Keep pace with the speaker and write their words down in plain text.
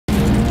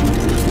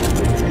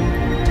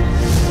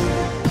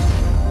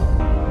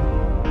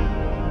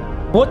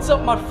What's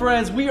up, my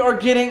friends? We are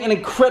getting an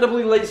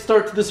incredibly late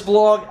start to this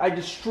vlog. I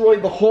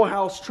destroyed the whole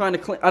house trying to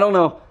clean. I don't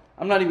know.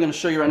 I'm not even gonna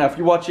show you right now. If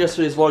you watched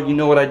yesterday's vlog, you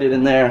know what I did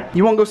in there.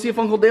 You wanna go see if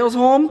Uncle Dale's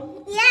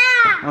home?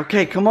 Yeah.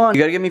 Okay, come on. You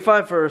gotta give me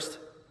 5 first.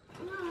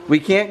 We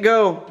can't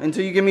go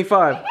until you give me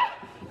 5.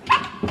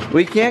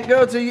 We can't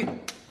go till you...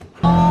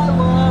 I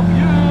love you,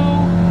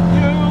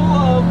 you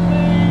love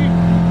me,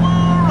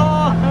 we're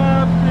a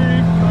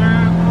happy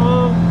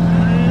family.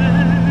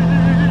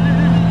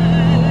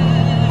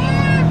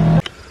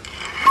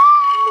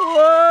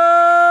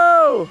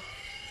 Whoa!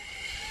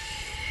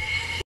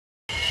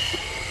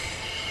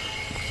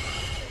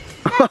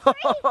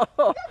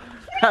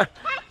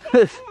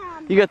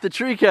 You got the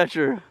tree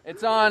catcher.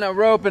 It's on a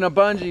rope and a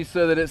bungee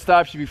so that it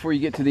stops you before you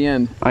get to the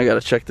end. I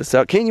gotta check this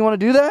out. Kane, you wanna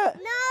do that?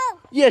 No.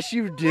 Yes,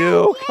 you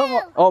do. Come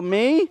on. Oh,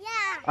 me? Yeah.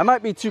 I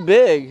might be too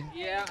big.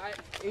 Yeah,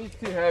 he's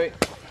too heavy.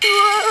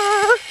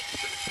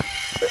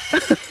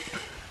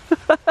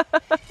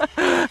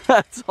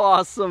 That's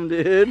awesome,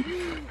 dude.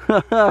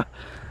 I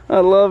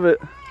love it.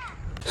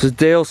 So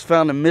Dale's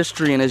found a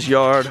mystery in his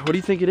yard. What do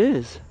you think it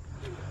is?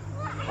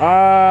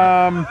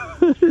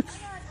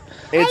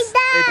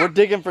 We're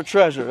digging for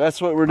treasure.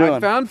 That's what we're doing. I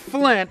found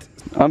flint.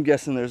 I'm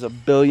guessing there's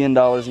 $1 billion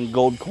in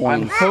gold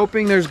coins. I'm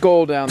hoping there's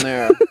gold down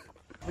there.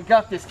 We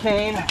got this,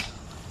 Kane.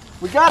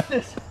 We got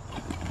this.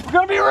 We're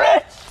gonna be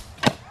rich.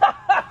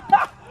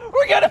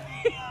 We're gonna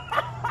be.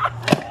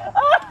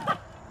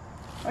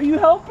 Are you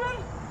helping?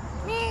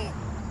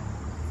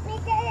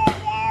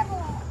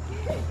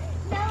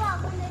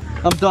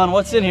 I'm done.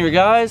 What's in here,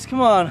 guys?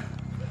 Come on.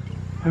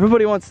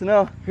 Everybody wants to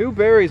know. Who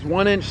buries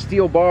 1-inch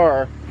steel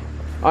bar?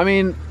 I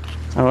mean,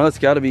 I don't know. It's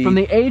got to be. from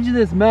the age of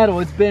this metal,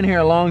 it's been here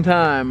a long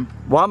time.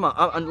 Well,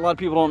 a lot of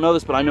people don't know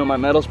this, but I know my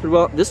metals pretty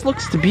well. This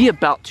looks to be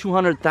about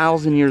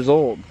 200,000 years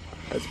old.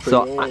 That's pretty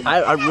so old.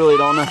 I really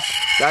don't know.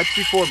 That's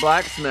before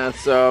blacksmith,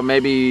 so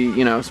maybe,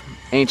 you know,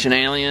 ancient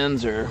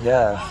aliens or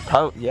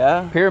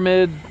Yeah.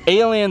 pyramid.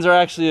 Aliens are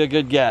actually a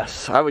good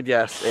guess. I would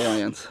guess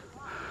aliens.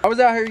 I was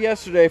out here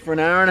yesterday for an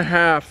hour and a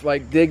half,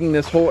 like digging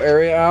this whole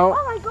area out.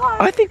 Oh my God.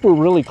 I think we're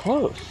really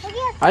close.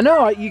 I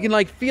know, you can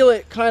like feel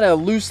it kind of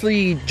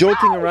loosely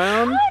jolting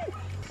around.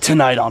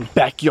 Tonight on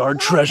Backyard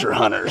Treasure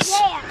Hunters.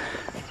 Yeah.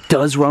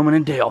 Does Roman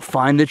and Dale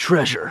find the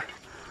treasure?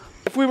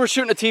 If we were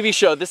shooting a TV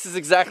show, this is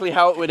exactly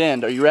how it would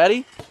end. Are you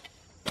ready?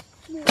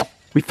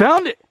 We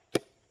found it.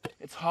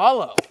 It's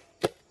hollow.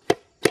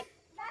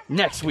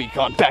 Next week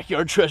on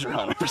Backyard Treasure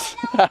Hunters.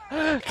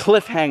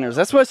 Cliffhangers.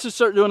 That's what I should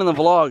start doing in the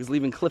vlogs,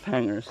 leaving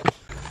cliffhangers.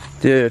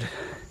 Dude.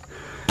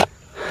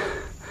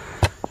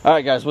 All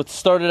right, guys, what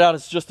started out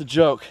as just a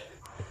joke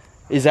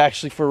is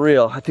actually for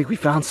real. I think we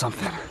found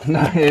something.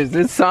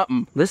 It's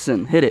something.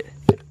 Listen, hit it.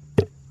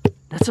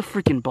 That's a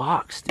freaking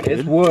box, dude.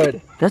 It's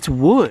wood. That's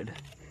wood.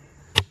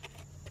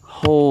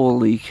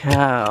 Holy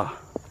cow.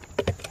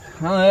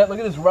 Look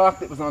at this rock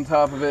that was on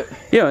top of it.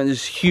 Yeah, and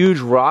this huge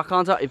rock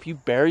on top. If you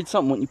buried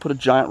something, wouldn't you put a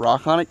giant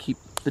rock on it? Keep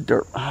the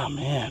dirt. Oh,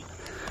 man.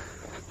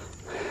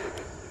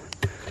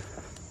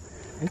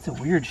 It's a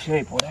weird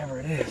shape, whatever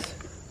it is.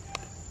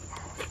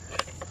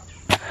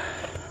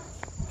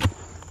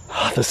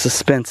 Oh, the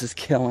suspense is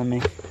killing me.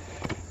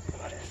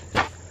 What is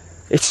it?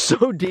 It's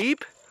so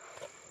deep.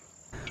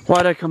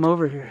 Why'd I come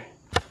over here?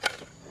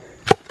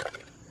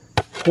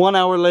 1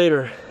 hour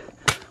later,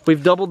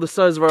 we've doubled the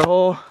size of our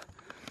hole.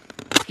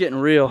 It's getting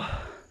real.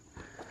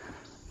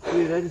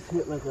 Dude, I just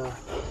hit like a...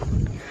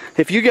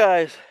 If you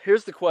guys,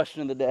 here's the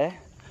question of the day.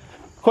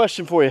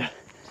 Question for you.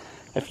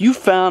 If you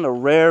found a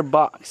rare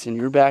box in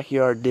your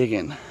backyard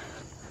digging,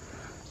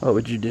 what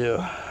would you do?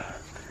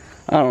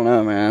 I don't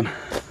know, man.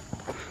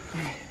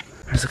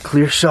 There's a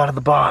clear shot of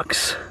the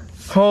box.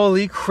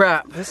 Holy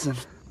crap. Listen.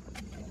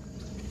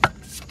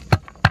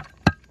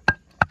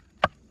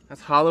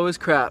 That's hollow as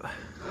crap.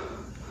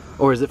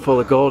 Or is it full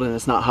of gold and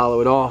it's not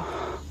hollow at all?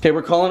 Okay,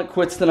 we're calling it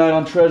quits tonight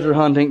on treasure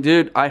hunting.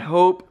 Dude, I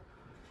hope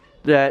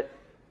that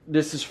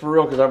this is for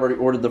real because I've already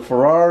ordered the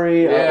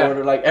Ferrari. Yeah. I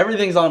ordered, like,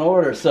 everything's on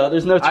order, so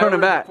there's no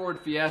turning back. Ford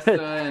Fiesta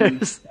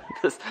and...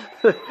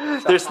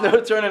 There's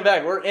no turning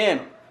back. We're in.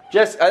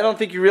 Jess, I don't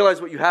think you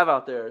realize what you have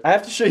out there. I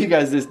have to show you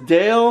guys this.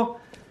 Dale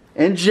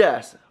and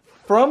Jess,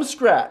 from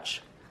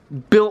scratch,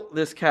 built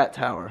this cat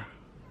tower.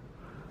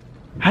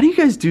 How do you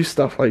guys do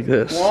stuff like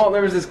this? Well,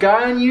 there was this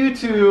guy on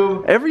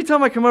YouTube Every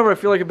time I come over, I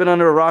feel like I've been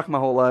under a rock my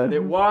whole life.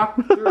 that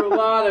walked through a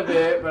lot of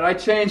it, but I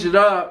changed it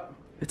up.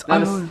 It's Now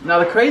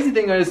the crazy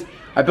thing is,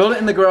 I built it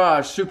in the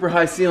garage, super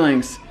high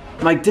ceilings.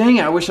 I'm like, dang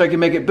it, I wish I could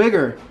make it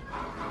bigger.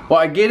 Well,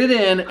 I get it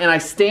in and I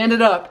stand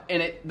it up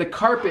and the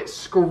carpet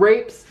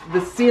scrapes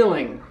the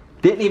ceiling.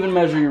 Didn't even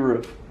measure your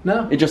roof.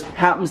 No. It just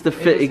happens to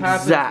fit It just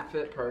happens exact.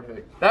 to fit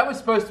perfect. That was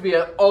supposed to be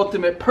an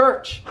ultimate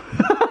perch.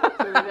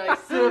 So that I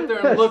sit up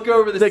there and look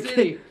over the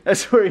city.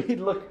 That's where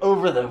he'd look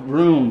over the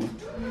room.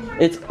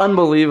 It's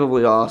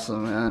unbelievably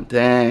awesome, man.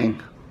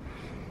 Dang.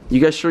 You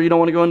guys sure you don't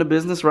want to go into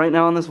business right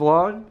now on this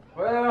vlog?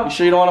 Well, You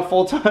sure you don't want a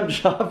full-time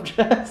job,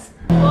 Jess?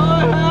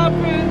 What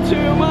happened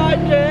to my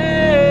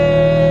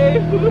day?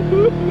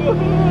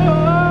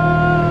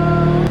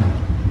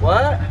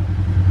 What?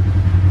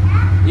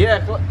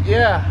 Yeah,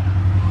 yeah.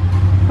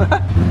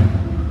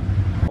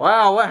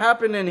 Wow, what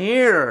happened in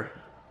here?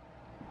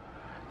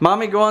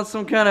 Mommy go on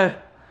some kind of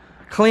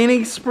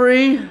cleaning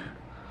spree?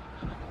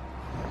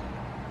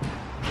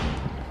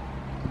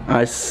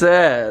 I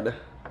said,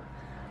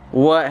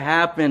 what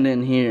happened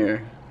in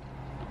here?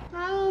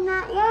 Mommy's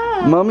not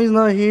here. Mommy's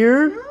not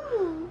here?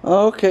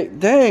 No. Okay,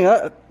 dang,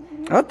 I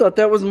thought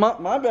that was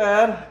my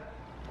bad.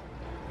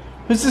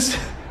 Who's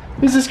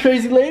this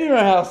crazy lady in our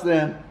house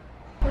then?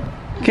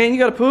 Kane, you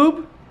gotta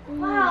poop?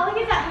 Wow, look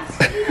at that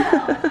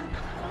mosquito.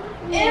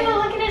 Ew,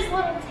 look at his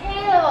little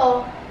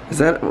tail. Is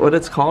that what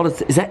it's called?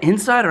 Is that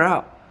inside or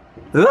out?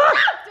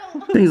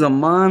 Ah! He's a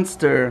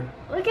monster.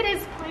 Look at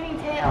his pointy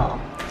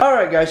tail.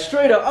 Alright guys,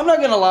 straight up, I'm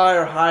not gonna lie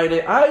or hide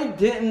it. I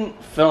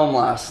didn't film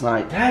last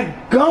night.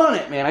 Daggone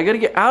it, man. I gotta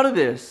get out of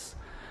this.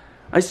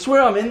 I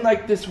swear I'm in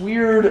like this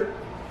weird...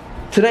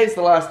 Today's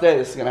the last day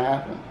this is gonna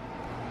happen.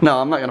 No,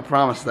 I'm not gonna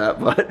promise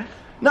that, but...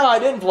 No, I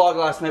didn't vlog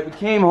last night. We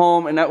came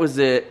home and that was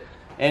it.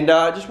 And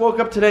I just woke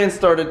up today and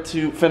started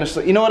to finish.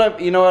 You know what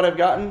I've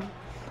gotten?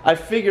 I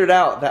figured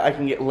out that I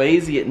can get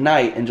lazy at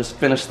night and just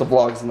finish the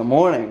vlogs in the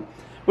morning.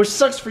 Which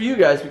sucks for you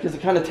guys because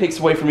it kind of takes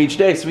away from each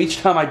day. So each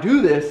time I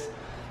do this,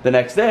 the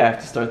next day I have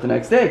to start the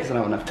next day because I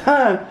don't have enough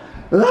time.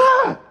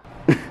 Ah!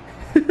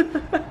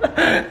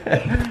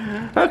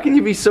 How can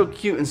you be so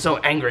cute and so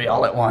angry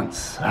all at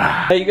once?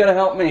 Hey, you gotta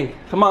help me.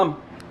 Come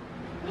on.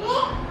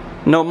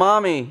 No,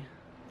 mommy.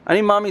 I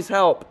need mommy's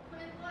help.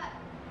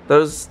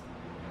 Those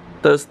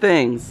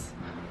things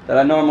that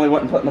I normally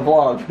wouldn't put in the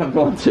vlog. I'm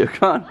going to.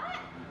 Come on. What?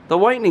 The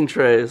whitening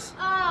trays.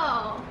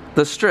 Oh.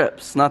 The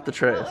strips, not the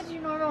trays. What would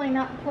you normally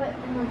not put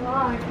in the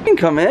vlog? You can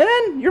come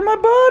in. You're my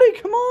buddy.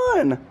 Come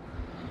on.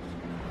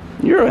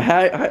 You're a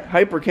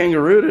hyper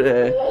kangaroo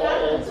today.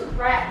 That's a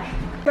wreck.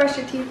 Brush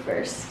your teeth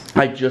first.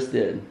 I just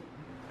did.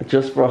 I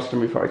just brushed them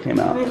before I came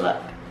out. Let me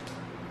look.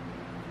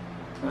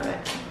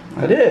 Alright.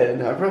 I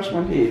did. I brushed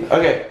my teeth.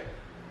 Okay.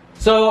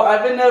 So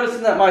I've been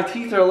noticing that my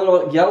teeth are a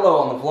little yellow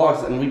on the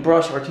vlogs, and we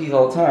brush our teeth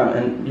all the time.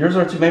 And yours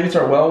are too. Maybe it's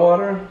our well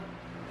water.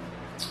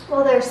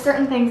 Well, there's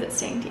certain things that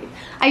stain teeth.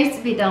 I used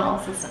to be dental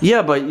assistant.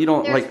 Yeah, but you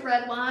don't There's like.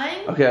 red wine.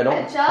 Okay, I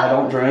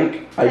don't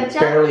drink. Ketchup? I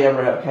barely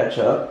ever have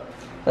ketchup.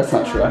 That's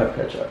not true. I have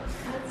ketchup.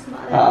 That's some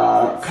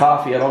other things.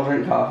 Coffee. I don't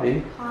drink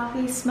coffee.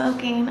 Coffee,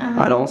 smoking.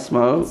 I don't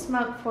smoke.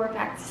 Smoke 4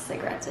 packs of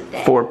cigarettes a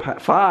day.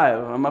 5.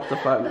 I'm up to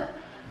 5 now.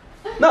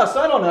 No, so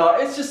I don't know.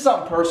 It's just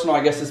something personal,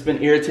 I guess, that's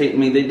been irritating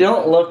me. They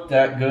don't look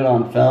that good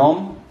on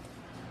film.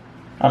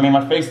 I mean,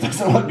 my face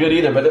doesn't look good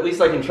either, but at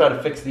least I can try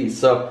to fix these.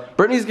 So,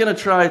 Brittany's gonna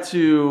try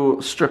to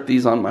strip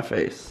these on my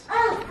face.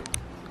 Oh,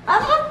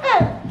 I'll have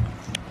them.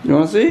 You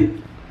wanna see?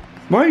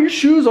 Why are your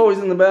shoes always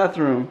in the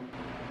bathroom?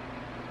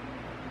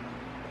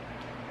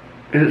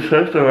 Is it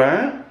supposed to,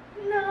 right?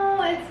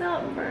 No, it's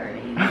not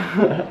burning.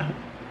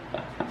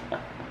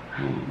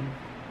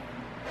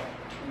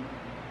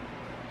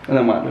 And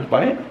then what, just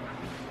bite?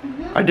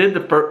 I did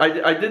the first,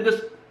 I did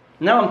this,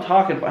 now I'm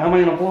talking, how am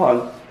I gonna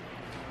vlog?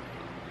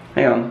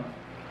 Hang on.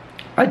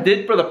 I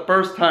did for the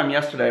first time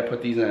yesterday, I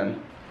put these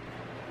in.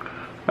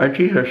 My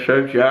teeth are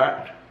so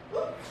jacked.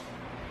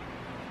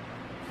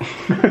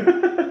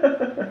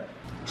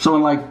 So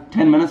in like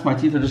 10 minutes, my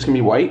teeth are just gonna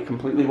be white,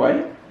 completely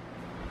white?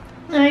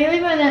 No, you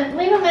leave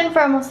them in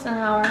for almost an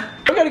hour.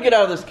 I gotta get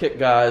out of this kick,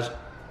 guys.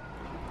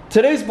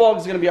 Today's vlog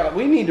is gonna be out.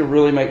 We need to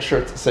really make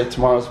sure to say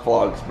tomorrow's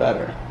vlog is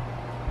better.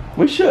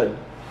 We should.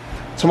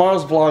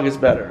 Tomorrow's vlog is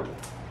better.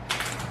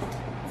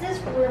 Is this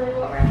really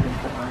what we're going to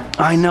put on?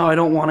 I know, I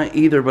don't want to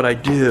either, but I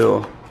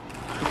do.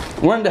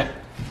 Linda.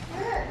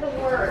 The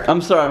word.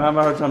 I'm sorry, I'm having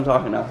a hard time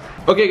talking now.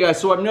 Okay guys,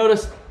 so I've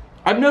noticed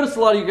a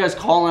lot of you guys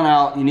calling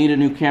out, you need a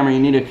new camera, you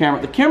need a camera.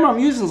 The camera I'm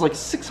using is like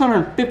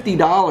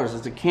 $650.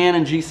 It's a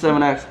Canon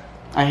G7X.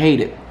 I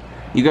hate it.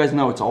 You guys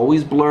know it's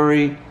always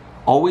blurry,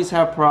 always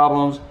have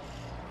problems.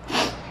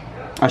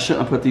 I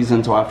shouldn't have put these in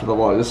until after the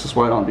vlog. This is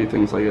why I don't do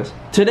things like this.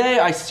 Today,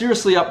 I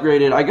seriously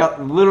upgraded. I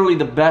got literally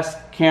the best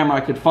camera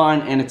I could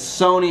find, and it's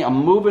Sony. I'm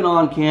moving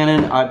on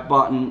Canon. I've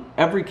bought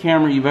every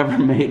camera you've ever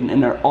made,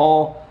 and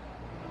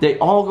they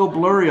all go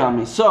blurry on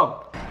me.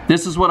 So,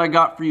 this is what I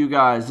got for you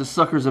guys. This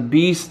sucker's a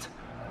beast.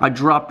 I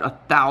dropped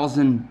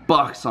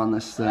 $1,000 on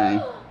this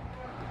thing.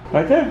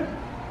 Right there.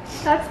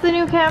 That's the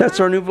new camera? That's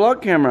our new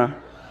vlog camera.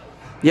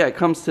 Yeah, it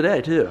comes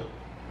today, too.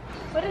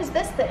 What is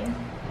this thing?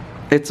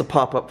 It's a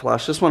pop-up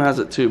flash. This one has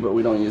it too, but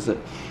we don't use it.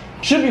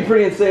 Should be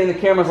pretty insane. The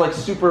camera's like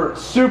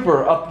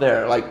super up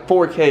there, like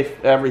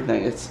 4K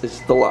everything. It's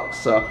deluxe,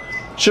 so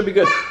should be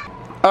good.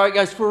 All right,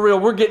 guys, for real,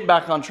 we're getting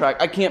back on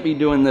track. I can't be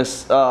doing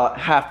this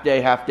half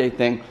day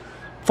thing.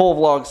 Full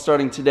vlog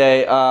starting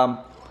today.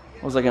 What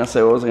was I gonna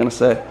say?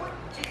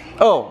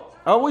 Oh,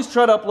 I always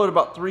try to upload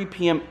about 3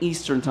 p.m.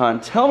 Eastern time.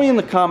 Tell me in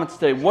the comments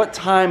today, what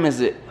time is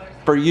it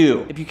for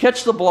you? If you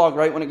catch the vlog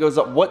right when it goes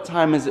up, what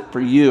time is it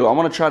for you? I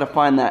want to try to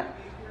find that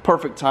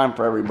perfect time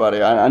for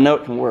everybody. I know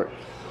it can work.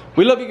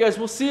 We love you guys.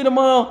 We'll see you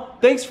tomorrow.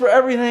 Thanks for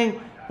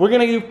everything. We're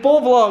gonna do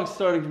full vlogs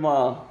starting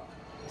tomorrow.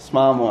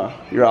 Smile more.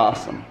 You're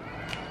awesome.